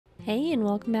Hey, and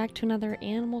welcome back to another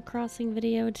Animal Crossing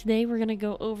video. Today we're going to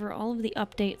go over all of the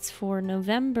updates for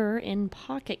November in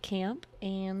Pocket Camp.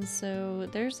 And so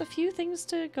there's a few things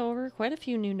to go over, quite a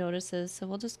few new notices, so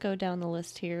we'll just go down the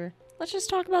list here. Let's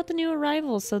just talk about the new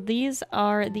arrivals. So these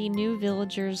are the new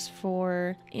villagers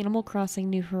for Animal Crossing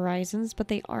New Horizons, but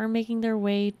they are making their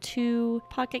way to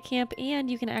Pocket Camp, and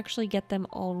you can actually get them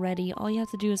already. All you have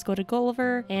to do is go to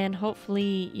Gulliver, and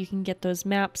hopefully you can get those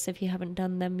maps if you haven't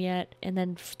done them yet, and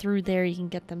then through there you can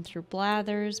get them through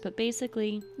Blathers. But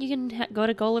basically, you can go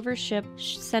to Gulliver's ship,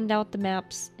 send out the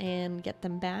maps, and get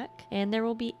them back. And there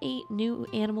will be 8 new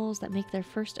animals that make their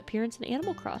first appearance in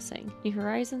Animal Crossing. New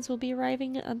Horizons will be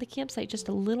arriving on the campsite just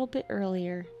a little bit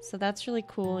earlier, so that's really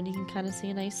cool, and you can kind of see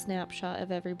a nice snapshot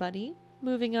of everybody.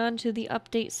 Moving on to the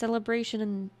update celebration,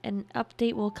 and an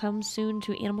update will come soon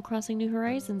to Animal Crossing New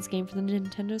Horizons game for the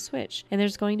Nintendo Switch. And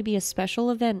there's going to be a special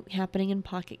event happening in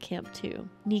Pocket Camp too.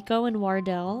 Nico and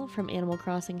Wardell from Animal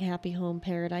Crossing Happy Home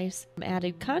Paradise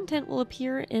added content will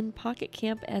appear in Pocket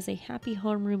Camp as a Happy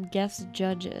Homeroom guest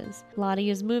judges.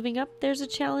 Lottie is moving up. There's a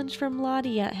challenge from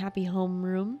Lottie at Happy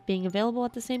Homeroom being available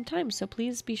at the same time, so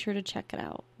please be sure to check it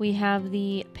out. We have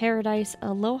the Paradise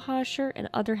Aloha shirt and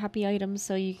other happy items,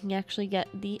 so you can actually get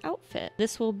the outfit.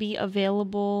 This will be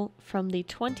available from the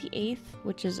 28th,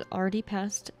 which is already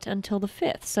passed, until the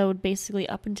 5th, so basically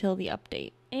up until the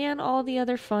update. And all the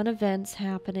other fun events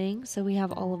happening, so we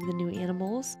have all of the new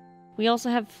animals. We also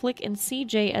have Flick and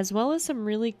CJ, as well as some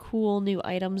really cool new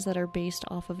items that are based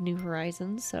off of New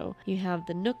Horizons. So you have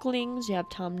the Nooklings, you have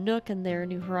Tom Nook and their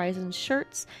New Horizons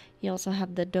shirts. You also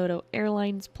have the Dodo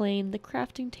Airlines plane, the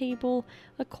crafting table,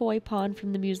 a koi pond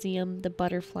from the museum, the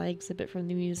butterfly exhibit from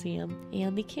the museum,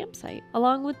 and the campsite.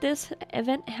 Along with this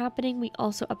event happening, we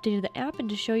also updated the app, and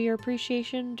to show your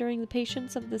appreciation during the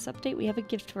patience of this update, we have a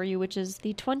gift for you, which is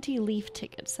the 20 leaf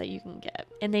tickets that you can get.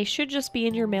 And they should just be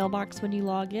in your mailbox when you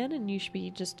log in, and you should be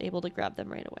just able to grab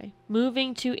them right away.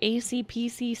 Moving to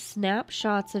ACPC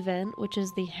Snapshots event, which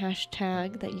is the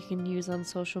hashtag that you can use on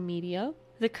social media.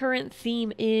 The current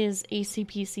theme is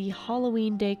ACPC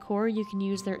Halloween decor. You can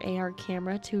use their AR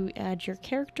camera to add your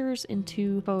characters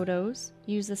into photos.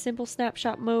 Use the simple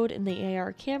snapshot mode in the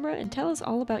AR camera and tell us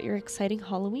all about your exciting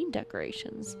Halloween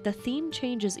decorations. The theme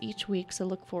changes each week, so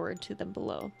look forward to them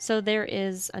below. So there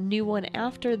is a new one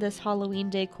after this Halloween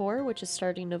decor, which is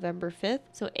starting November 5th.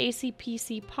 So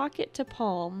ACPC Pocket to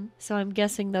Palm. So I'm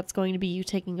guessing that's going to be you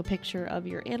taking a picture of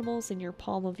your animals in your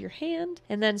palm of your hand.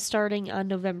 And then starting on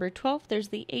November 12th, there's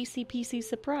the ACPC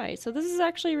Surprise. So this is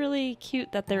actually really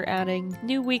cute that they're adding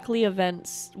new weekly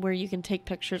events where you can take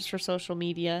pictures for social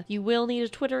media. You will need a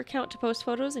Twitter account to post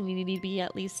photos, and you need to be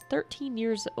at least 13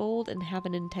 years old and have a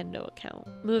Nintendo account.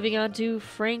 Moving on to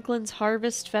Franklin's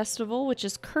Harvest Festival, which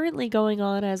is currently going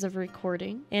on as of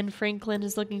recording, and Franklin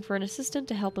is looking for an assistant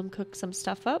to help him cook some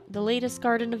stuff up. The latest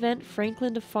garden event,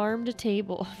 Franklin to Farm to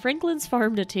Table. Franklin's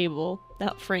Farm to Table.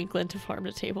 Not Franklin to Farm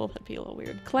to Table, that'd be a little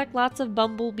weird. Collect lots of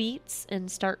bumble beets and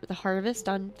start the harvest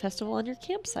on festival on your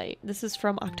campsite. This is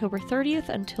from October 30th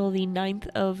until the 9th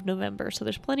of November, so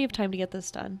there's plenty of time to get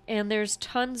this done. And there's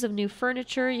tons of new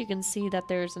furniture. You can see that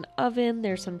there's an oven,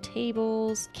 there's some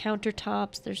tables,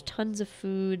 countertops, there's tons of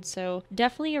food, so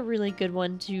definitely a really good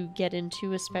one to get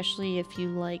into, especially if you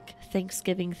like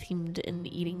Thanksgiving themed and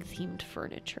eating themed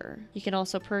furniture. You can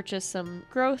also purchase some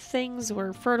growth things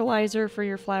or fertilizer for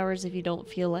your flowers if you don't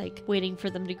feel like waiting for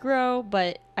them to grow,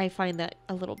 but I find that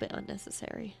a little bit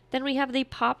unnecessary. Then we have the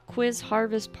Pop Quiz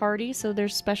Harvest Party, so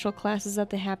there's special classes at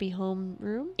the Happy Home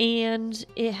Room, and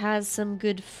it has some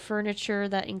good furniture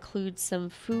that includes some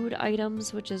food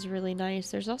items, which is really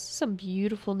nice. There's also some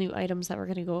beautiful new items that we're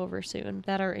going to go over soon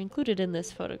that are included in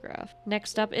this photograph.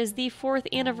 Next up is the 4th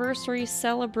anniversary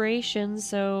celebration.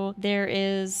 So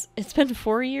it's been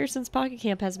 4 years since Pocket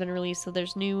Camp has been released, so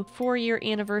there's new 4-year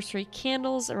anniversary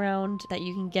candles around that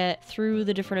you can get through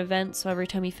the different events. So every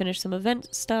time you finish some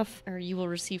event stuff, or you will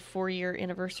receive 4-year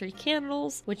anniversary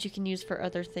candles, which you can use for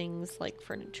other things like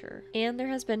furniture. And there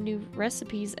has been new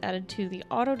recipes added to the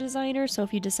auto designer, so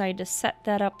if you decide to set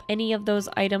that up, any of those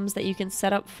items that you can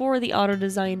set up for the auto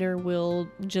designer will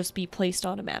just be placed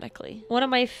automatically. One of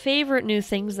my favorite new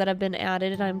things that have been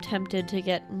added, and I'm tempted to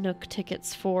get Nook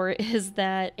tickets for, is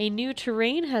that a new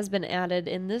terrain has been added,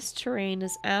 and this terrain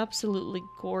is absolutely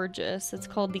gorgeous. It's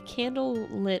called the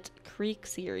Candlelit Creek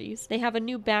series. They have a new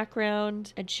new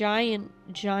background, a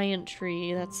giant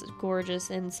tree that's gorgeous,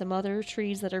 and some other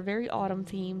trees that are very autumn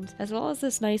themed, as well as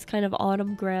this nice kind of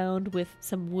autumn ground with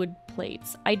some wood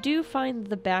plates. I do find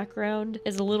the background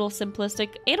is a little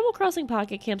simplistic. Animal Crossing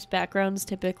Pocket Camp's backgrounds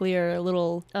typically are a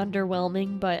little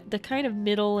underwhelming, but the kind of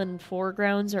middle and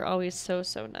foregrounds are always so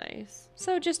nice.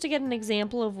 So just to get an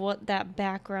example of what that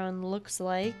background looks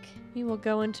like, we will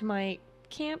go into my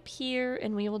camp here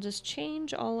and we will just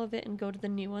change all of it and go to the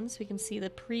new one so we can see the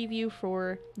preview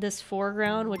for this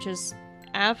foreground, which is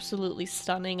absolutely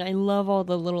stunning. I love all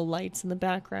the little lights in the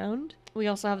background. We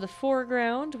also have the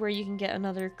foreground where you can get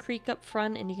another creek up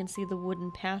front and you can see the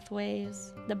wooden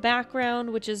pathways. The background,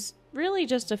 which is really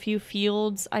just a few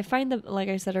fields. I find that, like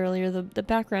I said earlier, the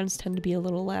backgrounds tend to be a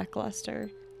little lackluster.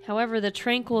 However, the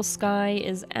tranquil sky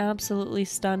is absolutely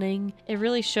stunning. It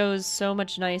really shows so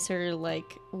much nicer,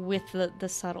 like, with the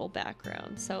subtle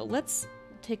background. So let's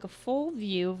take a full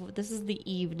view. This is the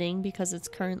evening because it's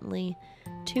currently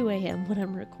 2 a.m. when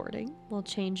I'm recording. We'll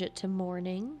change it to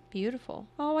morning. Beautiful.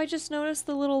 Oh, I just noticed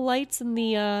the little lights in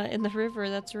the river.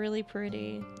 That's really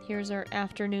pretty. Here's our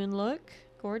afternoon look.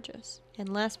 Gorgeous. And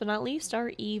last but not least,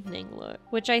 our evening look,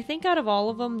 which I think out of all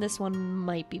of them, this one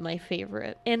might be my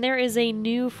favorite. And there is a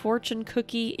new fortune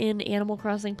cookie in Animal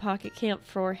Crossing Pocket Camp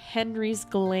for Henry's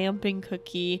glamping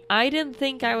cookie. I didn't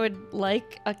think I would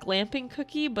like a glamping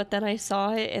cookie, but then I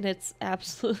saw it and it's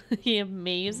absolutely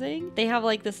amazing. They have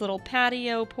like this little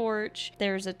patio porch.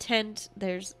 There's a tent.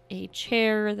 There's a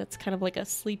chair that's kind of like a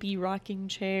sleepy rocking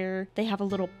chair. They have a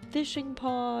little fishing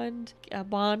pond, a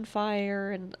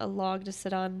bonfire, and a log to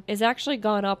sit on. It's actually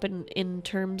gone up in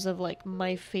terms of like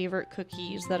my favorite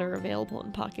cookies that are available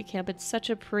in Pocket Camp. It's such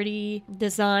a pretty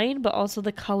design, but also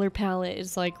the color palette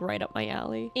is like right up my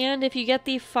alley. And if you get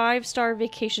the 5-star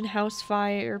vacation house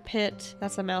fire pit,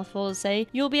 that's a mouthful to say,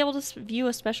 you'll be able to view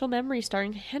a special memory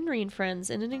starring Henry and friends,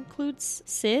 and it includes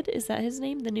Sid. Is that his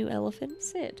name? The new elephant?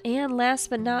 Sid. And last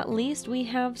but not least, we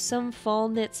have some fall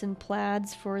knits and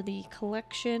plaids for the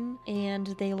collection,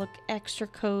 and they look extra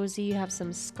cozy. You have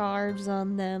some scarves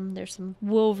on them. There's some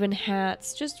woven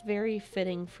hats, just very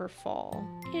fitting for fall.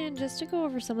 And just to go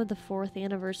over some of the 4th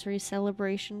anniversary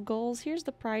celebration goals, here's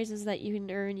the prizes that you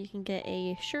can earn. You can get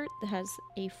a shirt that has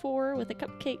a 4 with a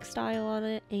cupcake style on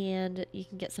it, and you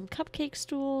can get some cupcake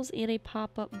stools and a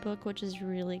pop-up book, which is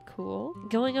really cool.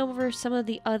 Going over some of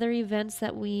the other events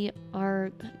that we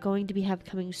are going to have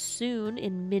coming soon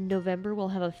in mid-November, we'll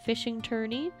have a fishing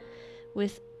tourney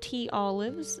with tea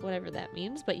olives, whatever that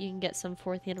means, but you can get some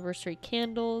 4th anniversary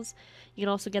candles. You can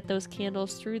also get those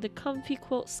candles through the Comfy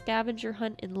Quilt scavenger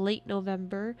hunt in late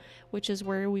November, which is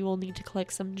where we will need to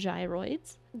collect some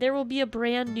gyroids. There will be a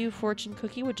brand new fortune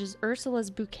cookie, which is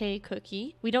Ursula's Bouquet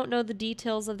cookie. We don't know the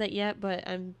details of that yet, but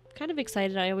I'm kind of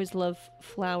excited. I always love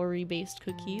flowery based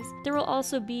cookies. There will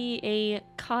also be a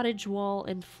cottage wall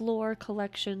and floor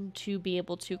collection to be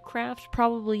able to craft,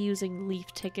 probably using leaf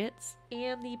tickets.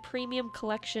 And the premium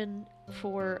collection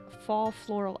for fall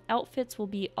floral outfits will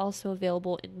be also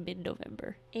available in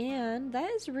mid-November. And that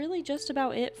is really just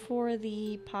about it for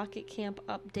the Pocket Camp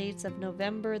updates of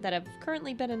November that have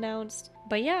currently been announced.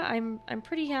 But yeah, I'm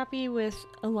pretty happy with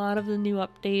a lot of the new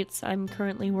updates. I'm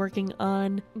currently working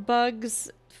on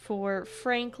bugs for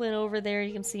Franklin over there.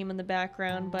 You can see him in the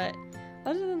background, but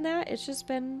other than that, it's just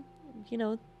been, you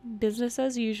know, business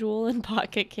as usual in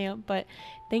Pocket Camp. But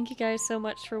thank you guys so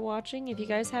much for watching. If you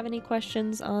guys have any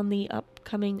questions on the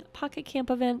upcoming Pocket Camp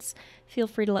events, feel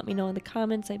free to let me know in the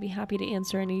comments. I'd be happy to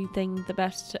answer anything the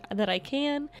best that I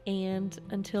can. And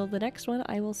until the next one,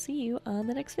 I will see you on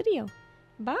the next video.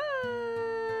 Bye!